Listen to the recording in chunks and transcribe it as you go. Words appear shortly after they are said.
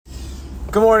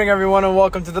Good morning, everyone, and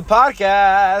welcome to the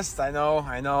podcast. I know.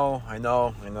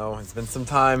 It's been some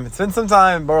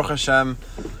time, Baruch Hashem.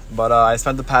 But I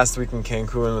spent the past week in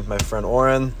Cancun with my friend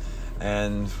Oren,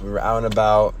 and we were out and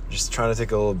about, just trying to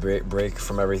take a little break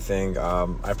from everything.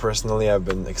 I personally have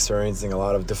been experiencing a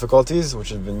lot of difficulties, which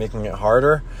has been making it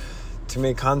harder to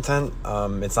make content.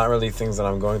 It's not really things that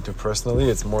I'm going through personally.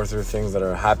 It's more through things that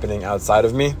are happening outside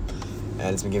of me,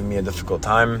 and it's been giving me a difficult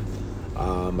time.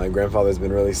 My grandfather's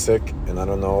been really sick, and I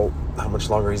don't know how much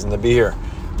longer he's going to be here.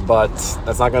 But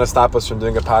that's not going to stop us from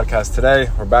doing a podcast today.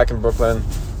 We're back in Brooklyn,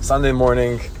 Sunday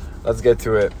morning. Let's get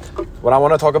to it. What I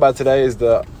want to talk about today is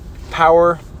the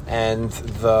power and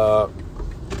the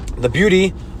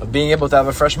beauty of being able to have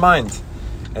a fresh mind.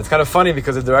 And it's kind of funny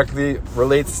because it directly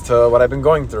relates to what I've been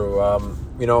going through.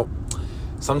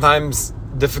 Sometimes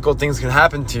difficult things can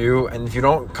happen to you, and if you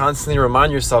don't constantly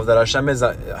remind yourself that Hashem is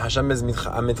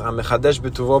mechadesh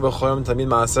b'tuvo b'chol yom tamid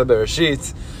ma'aseh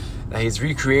bereshit, that He's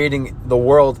recreating the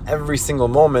world every single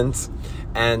moment,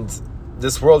 and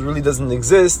this world really doesn't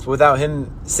exist without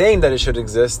Him saying that it should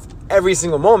exist every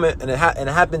single moment, and it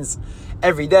happens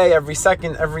every day, every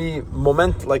second, every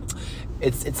moment. Like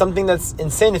it's something that's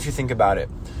insane if you think about it,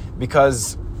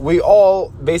 because we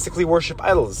all basically worship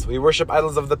idols. We worship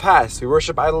idols of the past. We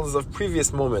worship idols of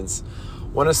previous moments.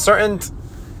 When a certain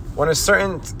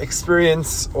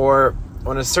experience or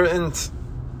when a certain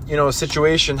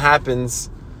situation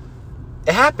happens,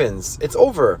 it happens. It's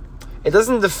over. It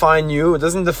doesn't define you. It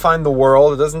doesn't define the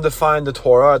world. It doesn't define the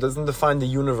Torah. It doesn't define the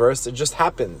universe. It just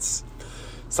happens.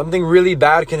 Something really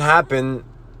bad can happen,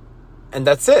 and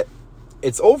that's it.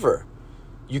 It's over.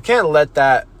 You can't let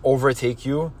that overtake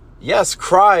you. Yes,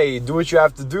 cry, do what you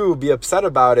have to do, be upset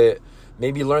about it,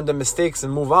 maybe learn the mistakes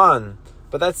and move on.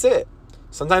 But that's it.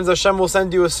 Sometimes Hashem will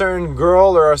send you a certain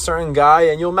girl or a certain guy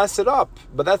and you'll mess it up.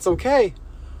 But that's okay.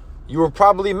 You were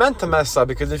probably meant to mess up,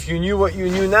 because if you knew what you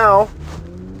knew now,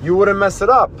 you wouldn't mess it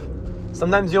up.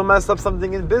 Sometimes you'll mess up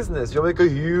something in business. You'll make a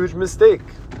huge mistake.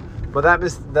 But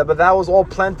that was all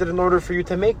planted in order for you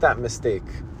to make that mistake.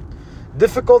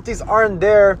 Difficulties aren't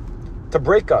there to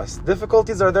break us.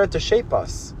 Difficulties are there to shape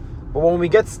us. But when we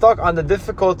get stuck on the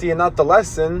difficulty and not the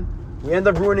lesson, we end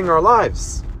up ruining our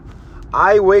lives.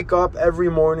 I wake up every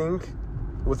morning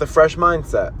with a fresh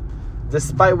mindset.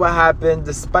 Despite what happened,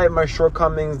 despite my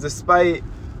shortcomings, despite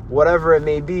whatever it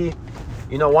may be,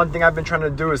 one thing I've been trying to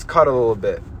do is cut a little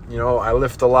bit. I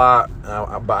lift a lot,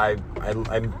 but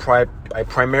I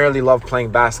primarily love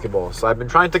playing basketball. So I've been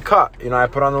trying to cut. I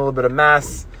put on a little bit of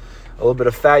mass, a little bit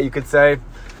of fat, you could say.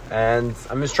 And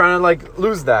I'm just trying to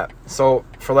lose that. So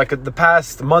for the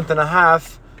past month and a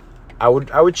half, I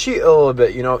would cheat a little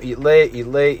bit, eat late,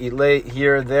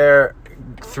 here, there,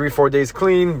 3-4 days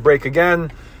clean, break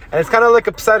again. And it's kind of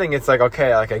upsetting. It's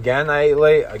again, I ate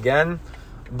late, again.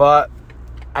 But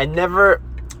I never,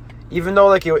 even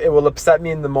though it will upset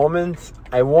me in the moment,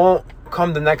 I won't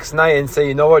come the next night and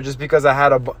say, just because I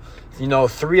had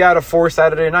 3 out of 4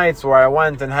 Saturday nights where I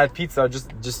went and had pizza,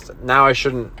 just now I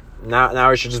shouldn't. Now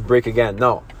I should just break again.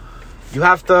 No, you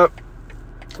have to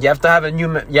have a new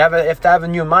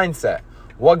mindset.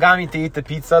 What got me to eat the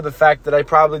pizza? The fact that I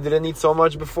probably didn't eat so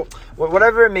much before.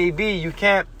 Whatever it may be, you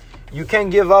can't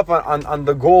give up on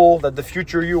the goal that the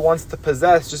future you wants to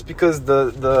possess just because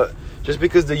the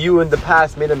you in the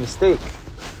past made a mistake.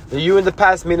 The you in the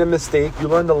past made a mistake. You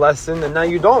learned the lesson, and now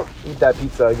you don't eat that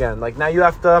pizza again. Now you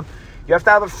have to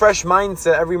have a fresh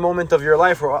mindset every moment of your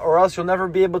life, or else you'll never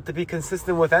be able to be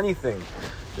consistent with anything.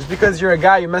 Just because you're a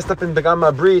guy, you messed up in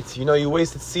Begama Brit, you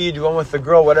wasted seed, you went with the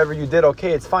girl, whatever you did,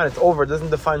 okay, it's fine, it's over. It doesn't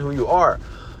define who you are.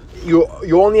 You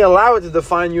only allow it to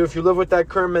define you if you live with that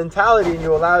current mentality and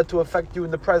you allow it to affect you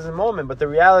in the present moment. But the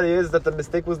reality is that the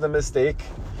mistake was the mistake,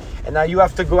 and now you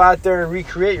have to go out there and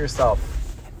recreate yourself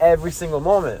every single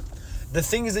moment. The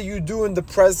things that you do in the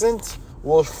present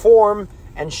will form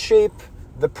and shape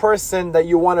the person that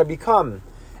you want to become.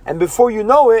 And before you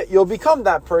know it, you'll become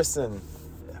that person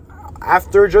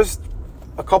after just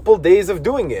a couple days of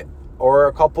doing it, or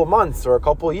a couple months, or a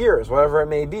couple years, whatever it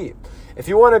may be. If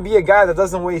you want to be a guy that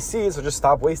doesn't waste seed, so just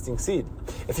stop wasting seed.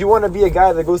 If you want to be a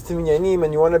guy that goes to minyanim,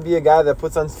 and you want to be a guy that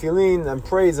puts on tefillin and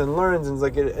prays and learns and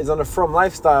is on a firm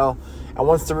lifestyle and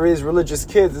wants to raise religious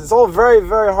kids, it's all very,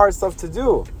 very hard stuff to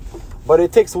do. But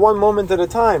it takes one moment at a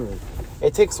time.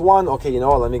 It takes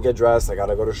let me get dressed, I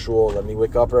gotta go to shul, let me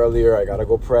wake up earlier, I gotta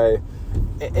go pray.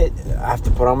 I have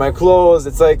to put on my clothes.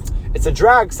 It's a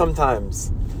drag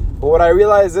sometimes. But what I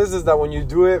realize is that when you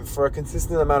do it for a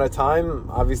consistent amount of time,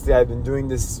 obviously I've been doing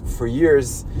this for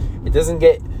years, it doesn't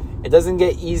get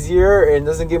easier and it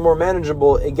doesn't get more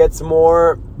manageable, it gets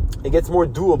more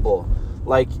doable.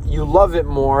 like you love it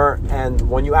more, and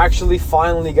when you actually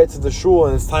finally get to the shul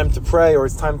and it's time to pray or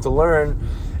it's time to learn,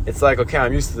 it's like, okay,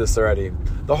 I'm used to this already.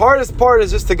 The hardest part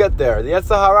is just to get there. The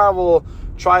Yetzer Hara will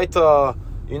try to,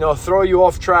 throw you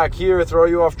off track here, throw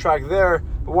you off track there.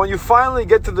 But when you finally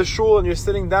get to the shul and you're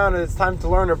sitting down and it's time to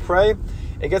learn or pray,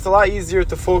 it gets a lot easier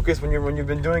to focus when you've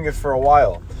been doing it for a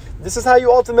while. This is how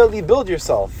you ultimately build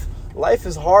yourself. Life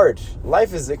is hard.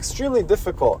 Life is extremely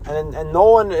difficult. And no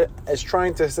one is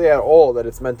trying to say at all that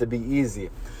it's meant to be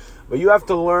easy. But you have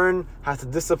to learn how to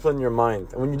discipline your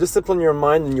mind. And when you discipline your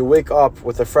mind and you wake up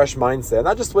with a fresh mindset,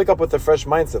 not just wake up with a fresh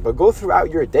mindset, but go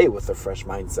throughout your day with a fresh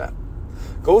mindset.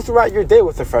 Go throughout your day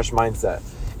with a fresh mindset.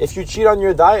 If you cheat on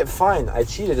your diet, fine. I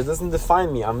cheated. It doesn't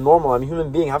define me. I'm normal. I'm a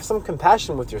human being. Have some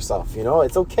compassion with yourself.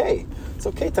 It's okay. It's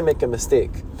okay to make a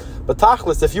mistake. But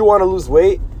tachlis, if you want to lose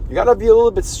weight, you got to be a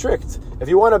little bit strict. If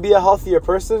you want to be a healthier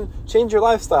person, change your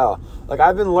lifestyle. Like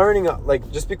I've been learning,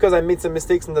 just because I made some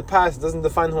mistakes in the past doesn't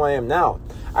define who I am now.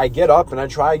 I get up and I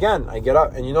try again. I get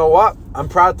up and you know what? I'm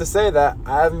proud to say that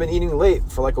I haven't been eating late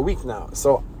for like a week now.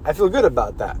 So I feel good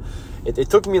about that.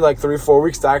 It took me like 3 or 4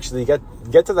 weeks to actually get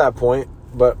to that point.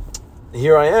 But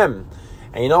here I am.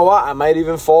 And you know what? I might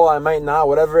even fall. I might not.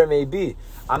 Whatever it may be.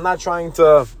 I'm not trying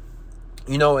to,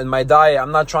 in my diet,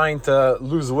 I'm not trying to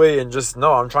lose weight and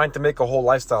I'm trying to make a whole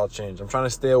lifestyle change. I'm trying to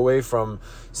stay away from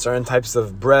certain types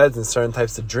of breads and certain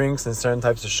types of drinks and certain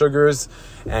types of sugars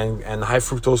and high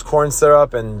fructose corn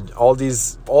syrup and all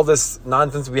this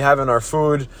nonsense we have in our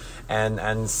food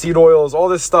and seed oils, all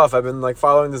this stuff. I've been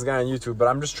following this guy on YouTube, but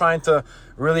I'm just trying to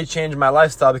really change my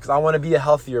lifestyle because I want to be a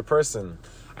healthier person.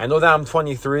 I know that I'm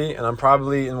 23 and I'm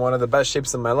probably in one of the best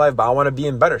shapes of my life, but I want to be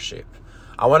in better shape.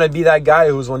 I want to be that guy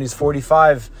who's, when he's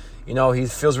 45, he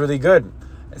feels really good.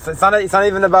 It's not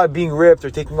even about being ripped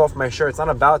or taking off my shirt. It's not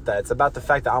about that. It's about the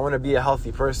fact that I want to be a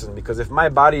healthy person, because if my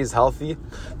body is healthy,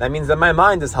 that means that my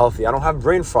mind is healthy. I don't have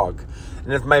brain fog.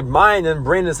 And if my mind and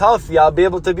brain is healthy, I'll be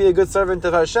able to be a good servant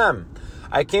of Hashem.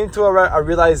 I came to a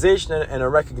realization and a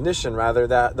recognition, rather,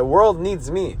 that the world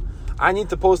needs me. I need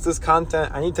to post this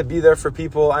content. I need to be there for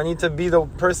people. I need to be the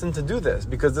person to do this,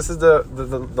 because this is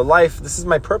the life. This is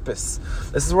my purpose.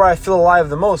 This is where I feel alive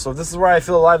the most. So if this is where I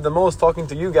feel alive the most, talking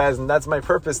to you guys, and that's my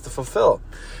purpose to fulfill.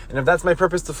 And if that's my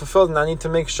purpose to fulfill, then I need to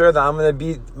make sure that I'm going to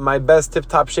be my best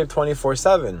tip-top shape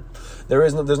 24/7.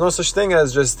 There's no such thing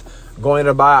as just going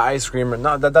to buy ice cream.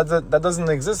 That doesn't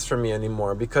exist for me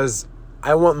anymore, because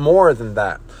I want more than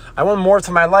that. I want more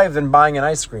to my life than buying an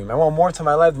ice cream. I want more to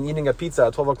my life than eating a pizza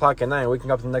at 12 o'clock at night, waking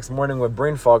up the next morning with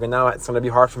brain fog, and now it's going to be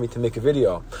hard for me to make a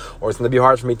video, or it's going to be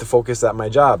hard for me to focus at my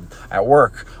job, at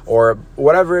work, or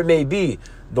whatever it may be.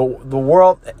 The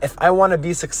world, if I want to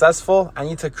be successful, I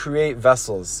need to create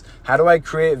vessels. How do I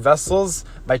create vessels?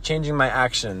 By changing my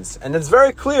actions. And it's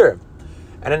very clear.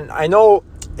 And I know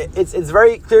it's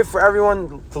very clear for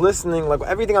everyone to listening. Like,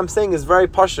 everything I'm saying is very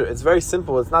pashut. It's very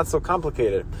simple. It's not so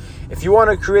complicated. If you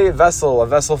want to create a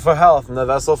vessel for health, and a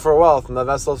vessel for wealth, and a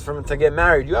vessel to get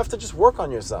married, you have to just work on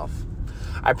yourself.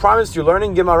 I promise you,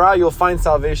 learning Gemara, you'll find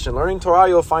salvation. Learning Torah,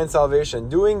 you'll find salvation.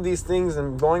 Doing these things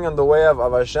and going on the way of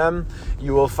Hashem,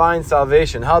 you will find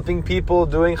salvation. Helping people,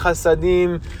 doing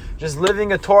chasadim, just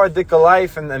living a Torah-dika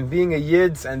life and being a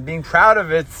yid and being proud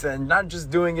of it, and not just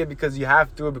doing it because you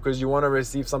have to, because you want to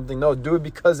receive something. No, do it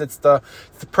because it's the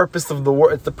purpose of the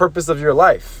world. It's the purpose of your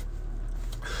life.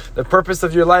 The purpose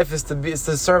of your life is to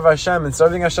serve Hashem, and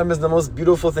serving Hashem is the most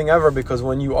beautiful thing ever, because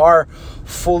when you are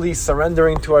fully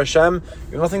surrendering to Hashem,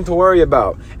 you have nothing to worry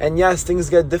about. And yes, things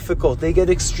get difficult. They get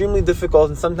extremely difficult,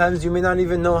 and sometimes you may not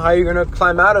even know how you're going to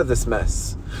climb out of this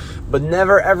mess. But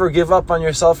never ever give up on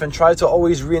yourself, and try to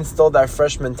always reinstill that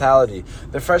fresh mentality.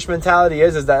 The fresh mentality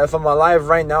is that if I'm alive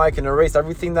right now, I can erase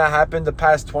everything that happened the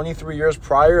past 23 years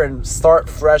prior and start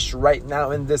fresh right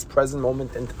now in this present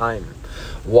moment in time.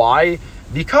 Why?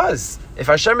 Because if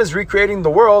Hashem is recreating the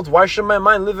world, why should my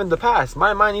mind live in the past?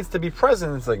 My mind needs to be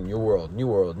present. It's like new world, new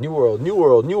world, new world, new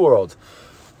world, new world.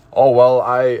 Oh, well,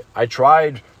 I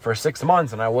tried for 6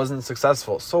 months and I wasn't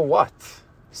successful. So what?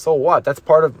 So what? That's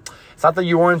part of... It's not that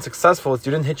you weren't successful, it's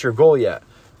you didn't hit your goal yet.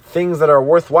 Things that are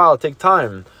worthwhile take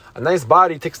time. A nice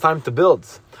body takes time to build.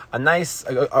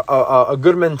 A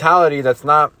good mentality that's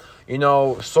not,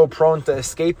 so prone to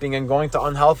escaping and going to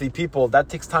unhealthy people, that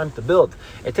takes time to build.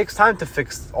 It takes time to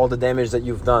fix all the damage that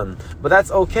you've done. But that's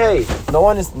okay. No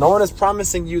one is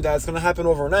promising you that it's going to happen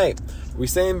overnight. We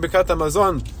say in Birkat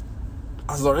HaMazon,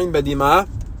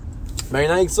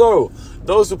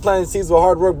 Those who plant seeds with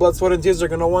hard work, blood, sweat, and tears are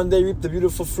gonna one day reap the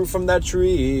beautiful fruit from that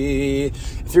tree.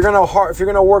 If you're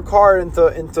gonna work hard in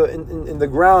the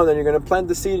ground, and you're gonna plant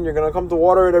the seed, and you're gonna come to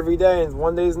water it every day, and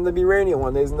one day is gonna be rainy,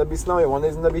 one day is gonna be snowy, one day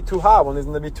is gonna be too hot, one day is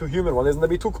gonna be too humid, one day is gonna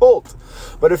be too cold.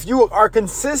 But if you are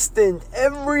consistent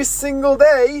every single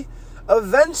day,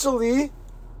 eventually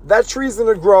that tree is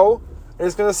gonna grow, and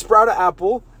it's gonna sprout an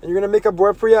apple, and you're gonna make a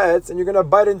bor priya'etz, and you're gonna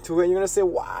bite into it, and you're gonna say,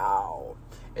 wow.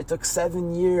 It took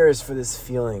 7 years for this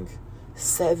feeling.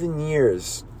 7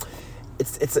 years.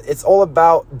 It's all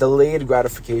about delayed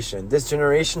gratification. This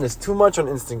generation is too much on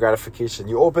instant gratification.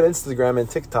 You open Instagram and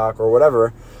TikTok or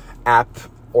whatever app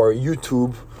or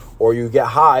YouTube, or you get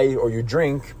high or you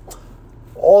drink.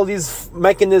 All these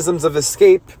mechanisms of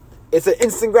escape, it's an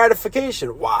instant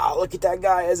gratification. Wow, look at that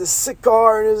guy. He has a sick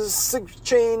car and has a sick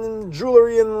chain and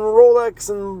jewelry and Rolex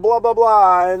and blah, blah,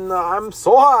 blah. And I'm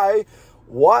so high.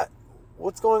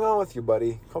 What's going on with you,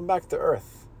 buddy? Come back to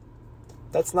earth.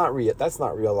 That's not real. That's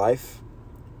not real life.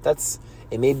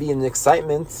 It may be an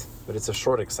excitement, but it's a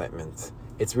short excitement.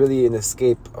 It's really an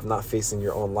escape of not facing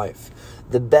your own life.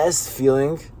 The best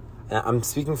feeling, and I'm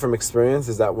speaking from experience,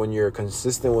 is that when you're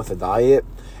consistent with a diet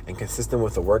and consistent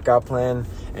with a workout plan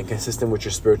and consistent with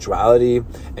your spirituality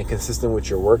and consistent with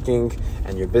your working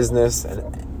and your business and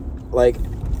like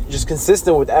just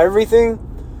consistent with everything,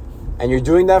 and you're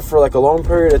doing that for like a long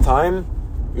period of time,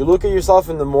 you look at yourself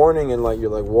in the morning and like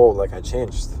you're like, whoa, like I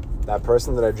changed. That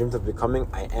person that I dreamed of becoming,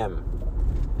 I am.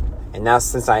 And now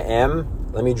since I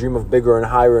am, let me dream of bigger and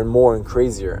higher and more and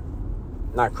crazier.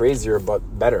 Not crazier,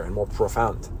 but better and more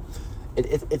profound.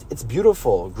 It's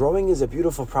beautiful. Growing is a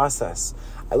beautiful process.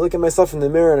 I look at myself in the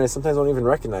mirror and I sometimes don't even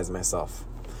recognize myself.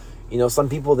 You know, some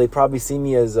people, they probably see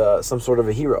me as some sort of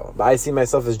a hero. But I see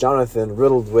myself as Jonathan,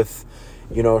 riddled with,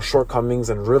 you know, shortcomings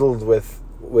and riddled with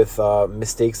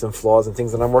mistakes and flaws and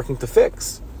things that I'm working to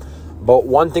fix. But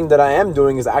one thing that I am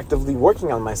doing is actively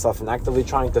working on myself and actively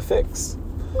trying to fix.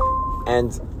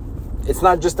 And it's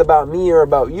not just about me or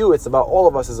about you, it's about all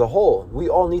of us as a whole. We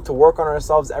all need to work on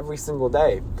ourselves every single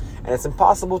day. And it's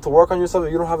impossible to work on yourself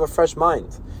if you don't have a fresh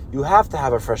mind. You have to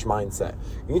have a fresh mindset.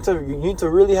 You need to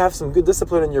really have some good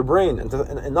discipline in your brain, and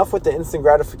enough with the instant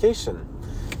gratification.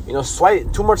 You know,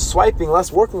 too much swiping,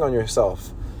 less working on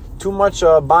yourself. Too much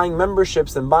buying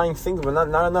memberships and buying things, but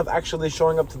not enough actually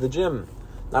showing up to the gym.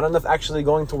 Not enough actually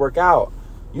going to work out.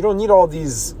 You don't need all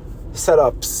these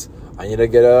setups. I need to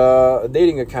get a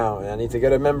dating account, and I need to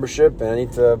get a membership, and I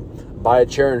need to buy a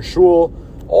chair in shul.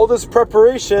 All this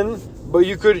preparation, but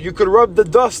you could rub the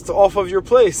dust off of your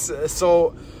place.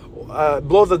 So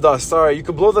blow the dust. Sorry, you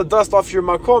could blow the dust off your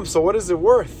makom. So what is it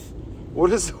worth?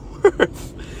 What is it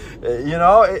worth? You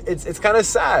know, it's kind of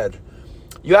sad.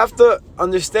 You have to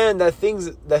understand that things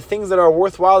that are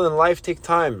worthwhile in life take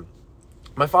time.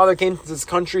 My father came to this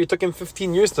country. It took him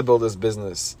 15 years to build his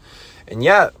business. And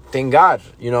yeah, thank God,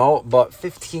 you know, but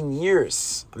 15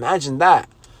 years. Imagine that.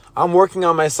 I'm working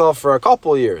on myself for a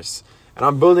couple years. And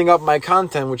I'm building up my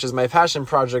content, which is my passion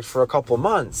project, for a couple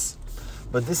months.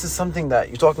 But this is something that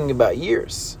you're talking about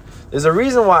years. There's a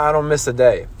reason why I don't miss a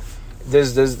day.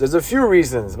 There's a few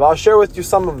reasons, but I'll share with you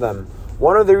some of them.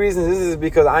 One of the reasons is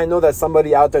because I know that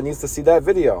somebody out there needs to see that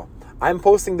video. I'm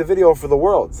posting the video for the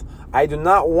world. I do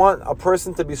not want a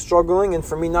person to be struggling and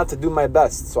for me not to do my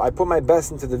best. So I put my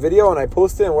best into the video and I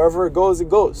post it, and wherever it goes, it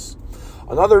goes.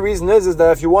 Another reason is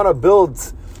that if you want to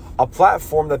build a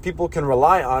platform that people can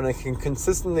rely on and can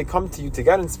consistently come to you to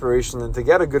get inspiration and to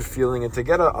get a good feeling and to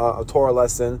get a Torah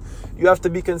lesson, you have to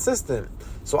be consistent.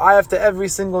 So I have to every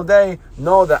single day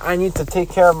know that I need to take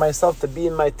care of myself to be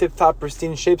in my tip-top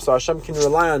pristine shape so Hashem can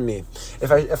rely on me.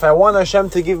 If I want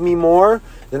Hashem to give me more,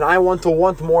 then I want to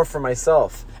want more for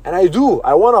myself. And I do.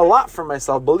 I want a lot for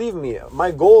myself. Believe me,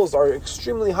 my goals are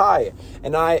extremely high,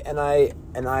 and I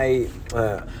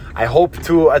hope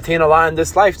to attain a lot in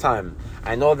this lifetime.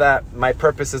 I know that my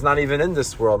purpose is not even in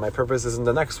this world. My purpose is in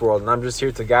the next world, and I'm just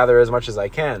here to gather as much as I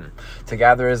can, to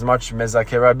gather as much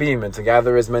mezakeh rabim, and to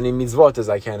gather as many mitzvot as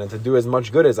I can, and to do as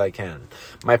much good as I can.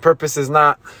 My purpose is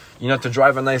not, to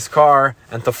drive a nice car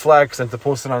and to flex and to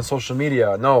post it on social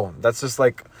media. No, that's just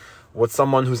like what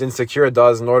someone who's insecure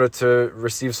does in order to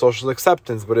receive social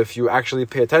acceptance. But if you actually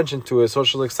pay attention to it,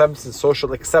 social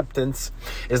acceptance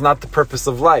is not the purpose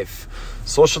of life.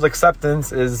 Social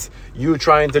acceptance is you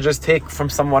trying to just take from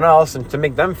someone else and to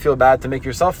make them feel bad, to make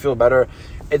yourself feel better.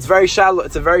 It's very shallow.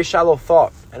 It's a very shallow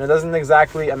thought, and it doesn't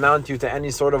exactly amount you to any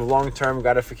sort of long-term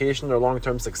gratification or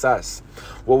long-term success.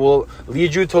 What will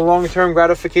lead you to long-term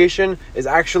gratification is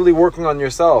actually working on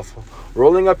yourself,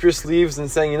 rolling up your sleeves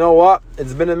and saying, you know what?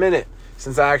 It's been a minute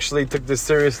since I actually took this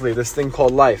seriously, this thing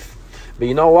called life. But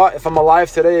you know what? If I'm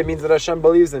alive today, it means that Hashem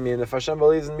believes in me. And if Hashem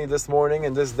believes in me this morning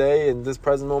and this day and this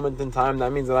present moment in time,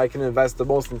 that means that I can invest the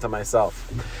most into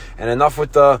myself. And enough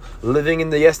with the living in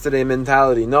the yesterday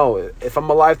mentality. No, if I'm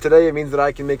alive today, it means that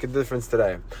I can make a difference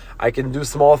today. I can do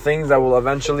small things that will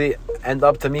eventually end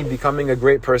up to me becoming a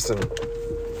great person.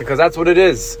 Because that's what it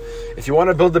is. If you want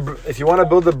to build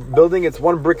a building, it's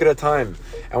one brick at a time.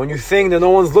 And when you think that no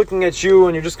one's looking at you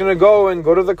and you're just going to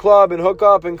go to the club and hook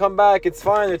up and come back, it's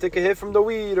fine, or take a hit from the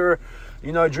weed, or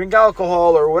drink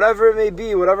alcohol, or whatever it may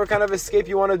be, whatever kind of escape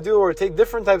you want to do, or take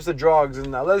different types of drugs and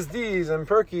LSDs and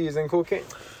perkies and cocaine.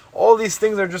 All these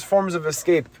things are just forms of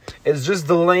escape. It's just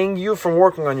delaying you from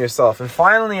working on yourself. And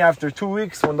finally, after 2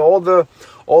 weeks, when all the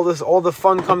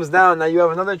fun comes down, now you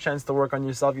have another chance to work on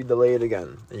yourself. You delay it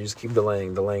again, and you just keep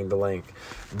delaying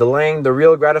the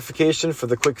real gratification for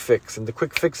the quick fix. And the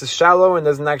quick fix is shallow and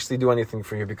doesn't actually do anything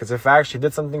for you, because if it actually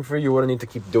did something for you, you wouldn't need to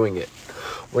keep doing it.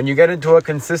 When you get into a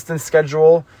consistent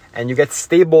schedule and you get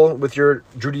stable with your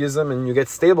Judaism, and you get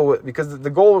stable with, because the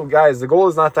goal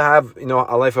is not to have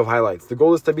a life of highlights. The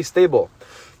goal is to be stable.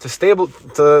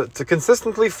 To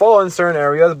consistently fall in certain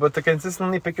areas, but to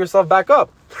consistently pick yourself back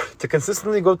up, to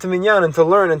consistently go to minyan and to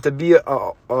learn and to be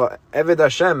a Eved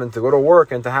Hashem, and to go to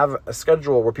work and to have a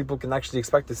schedule where people can actually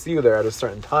expect to see you there at a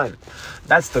certain time.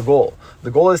 That's the goal.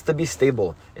 The goal is to be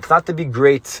stable. It's not to be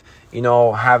great,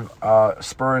 have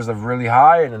spurs of really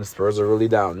high and then spurs of really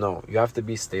down. No, you have to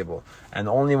be stable. And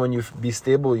only when you be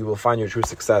stable, you will find your true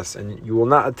success. And you will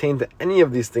not attain to any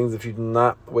of these things if you do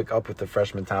not wake up with a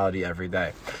fresh mentality every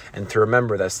day. And to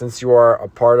remember that since you are a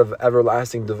part of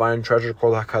everlasting divine treasure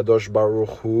called HaKadosh Baruch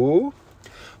Hu,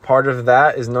 part of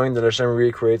that is knowing that Hashem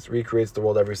recreates the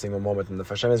world every single moment. And if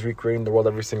Hashem is recreating the world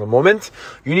every single moment,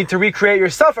 you need to recreate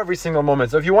yourself every single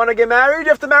moment. So if you want to get married, you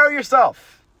have to marry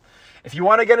yourself. If you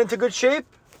want to get into good shape,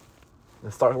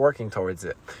 then start working towards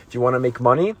it. If you want to make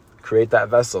money, create that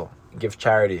vessel. Give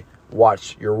charity.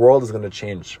 Watch. Your world is going to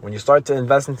change. When you start to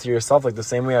invest into yourself like the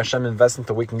same way Hashem invests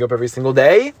into waking you up every single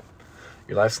day,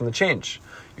 your life's going to change.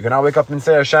 You're going to wake up and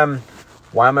say, Hashem,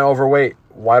 why am I overweight?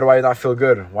 Why do I not feel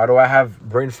good? Why do I have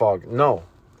brain fog? No.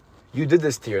 You did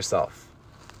this to yourself.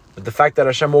 But the fact that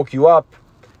Hashem woke you up,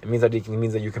 it means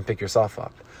that you can pick yourself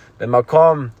up.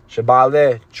 במקום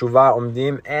שבעלי תשובה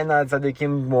עומדים, אין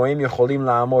הצדיקים גמוהים יכולים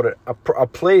לעמוד. A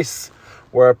place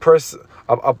where a person,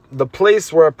 the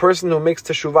place where a person who makes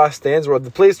teshuvah stands, or the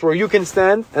place where you can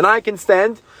stand and I can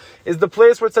stand, is the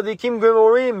place where tzaddikim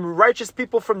gemorim, righteous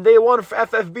people from day one,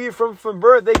 FFB, from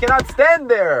birth, they cannot stand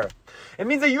there. It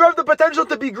means that you have the potential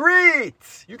to be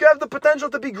great. You have the potential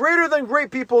to be greater than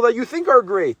great people that you think are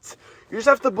great. You just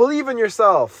have to believe in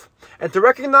yourself and to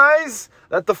recognize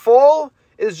that the fall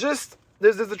is just,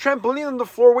 there's a trampoline on the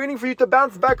floor waiting for you to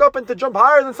bounce back up and to jump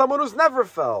higher than someone who's never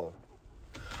fell.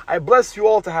 I bless you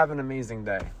all to have an amazing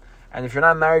day. And if you're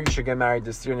not married, you should get married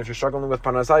this year. And if you're struggling with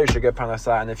parnasah, you should get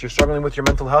parnasah. And if you're struggling with your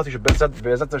mental health, you should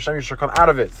Be'ezat Hashem, you should come out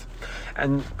of it.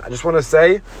 And I just want to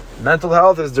say, mental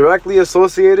health is directly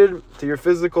associated to your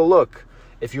physical look.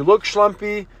 If you look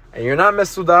schlumpy and you're not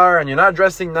mesudar and you're not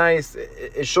dressing nice,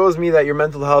 it shows me that your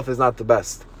mental health is not the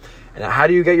best. And how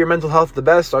do you get your mental health the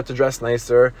best? Start to dress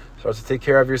nicer, start to take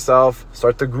care of yourself,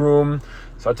 start to groom,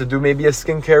 start to do maybe a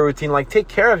skincare routine. Like, take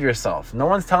care of yourself. No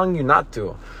one's telling you not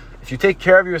to. If you take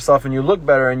care of yourself and you look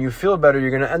better and you feel better, you're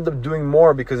going to end up doing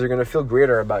more because you're going to feel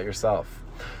greater about yourself.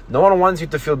 No one wants you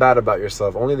to feel bad about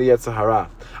yourself, only the Yetzer Hara.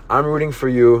 I'm rooting for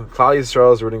you, Klal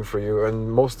Yisrael is rooting for you, and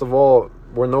most of all,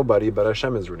 we're nobody, but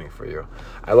Hashem is rooting for you.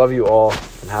 I love you all,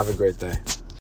 and have a great day.